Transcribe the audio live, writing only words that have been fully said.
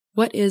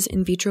What is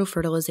in vitro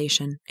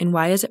fertilization, and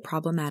why is it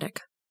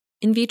problematic?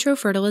 In vitro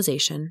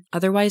fertilization,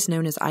 otherwise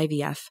known as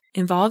IVF,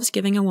 involves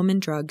giving a woman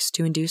drugs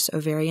to induce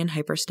ovarian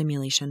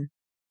hyperstimulation.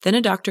 Then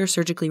a doctor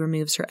surgically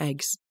removes her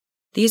eggs.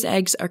 These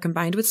eggs are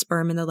combined with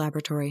sperm in the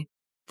laboratory.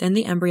 Then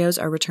the embryos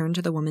are returned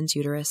to the woman's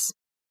uterus.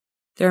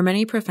 There are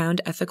many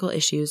profound ethical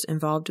issues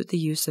involved with the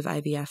use of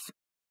IVF.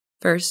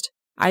 First,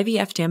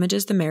 IVF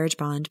damages the marriage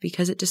bond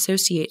because it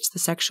dissociates the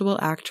sexual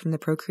act from the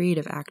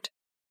procreative act.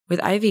 With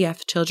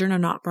IVF, children are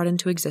not brought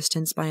into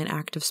existence by an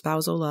act of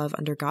spousal love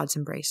under God's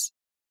embrace.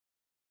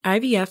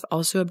 IVF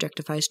also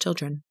objectifies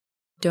children.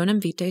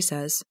 Donum Vitae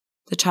says,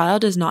 "The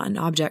child is not an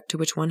object to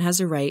which one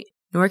has a right,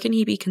 nor can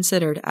he be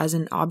considered as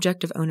an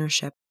object of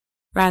ownership.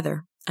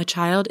 Rather, a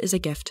child is a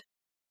gift."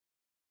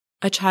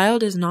 A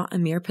child is not a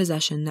mere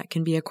possession that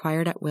can be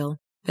acquired at will,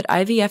 but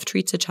IVF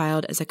treats a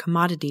child as a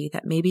commodity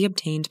that may be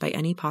obtained by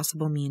any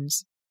possible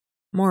means.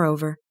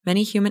 Moreover,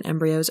 many human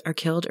embryos are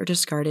killed or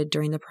discarded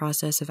during the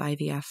process of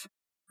IVF.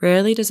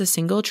 Rarely does a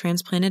single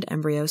transplanted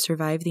embryo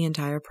survive the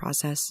entire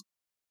process.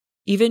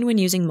 Even when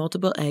using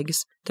multiple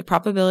eggs, the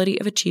probability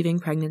of achieving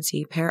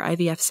pregnancy per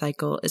IVF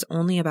cycle is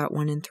only about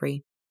 1 in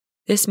 3.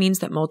 This means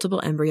that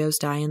multiple embryos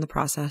die in the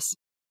process.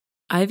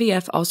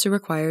 IVF also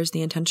requires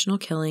the intentional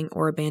killing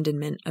or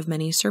abandonment of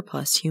many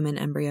surplus human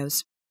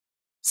embryos.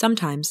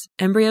 Sometimes,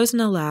 embryos in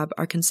a lab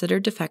are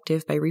considered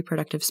defective by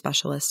reproductive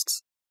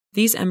specialists.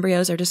 These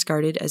embryos are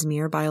discarded as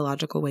mere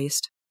biological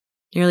waste.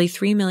 Nearly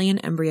 3 million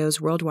embryos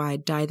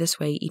worldwide die this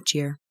way each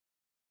year.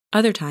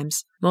 Other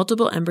times,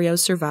 multiple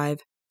embryos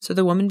survive, so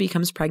the woman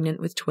becomes pregnant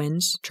with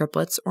twins,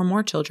 triplets, or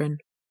more children.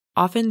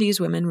 Often these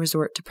women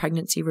resort to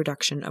pregnancy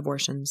reduction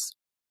abortions.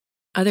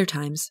 Other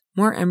times,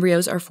 more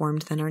embryos are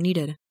formed than are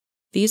needed.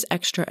 These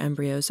extra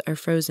embryos are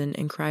frozen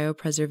in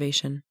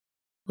cryopreservation.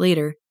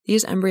 Later,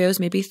 these embryos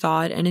may be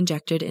thawed and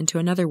injected into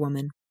another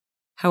woman.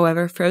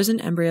 However,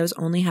 frozen embryos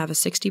only have a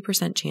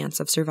 60% chance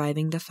of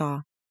surviving the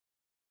thaw.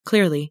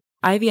 Clearly,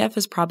 IVF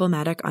is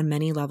problematic on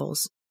many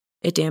levels.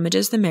 It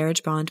damages the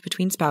marriage bond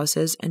between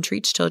spouses and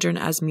treats children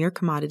as mere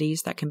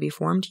commodities that can be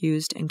formed,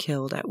 used, and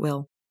killed at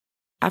will.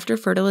 After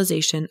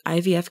fertilization,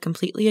 IVF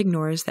completely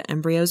ignores that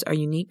embryos are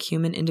unique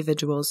human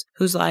individuals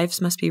whose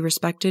lives must be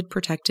respected,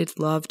 protected,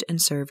 loved, and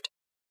served.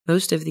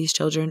 Most of these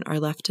children are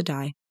left to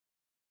die.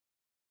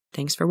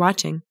 Thanks for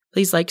watching.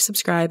 Please like,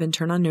 subscribe, and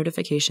turn on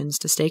notifications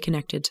to stay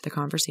connected to the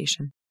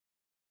conversation.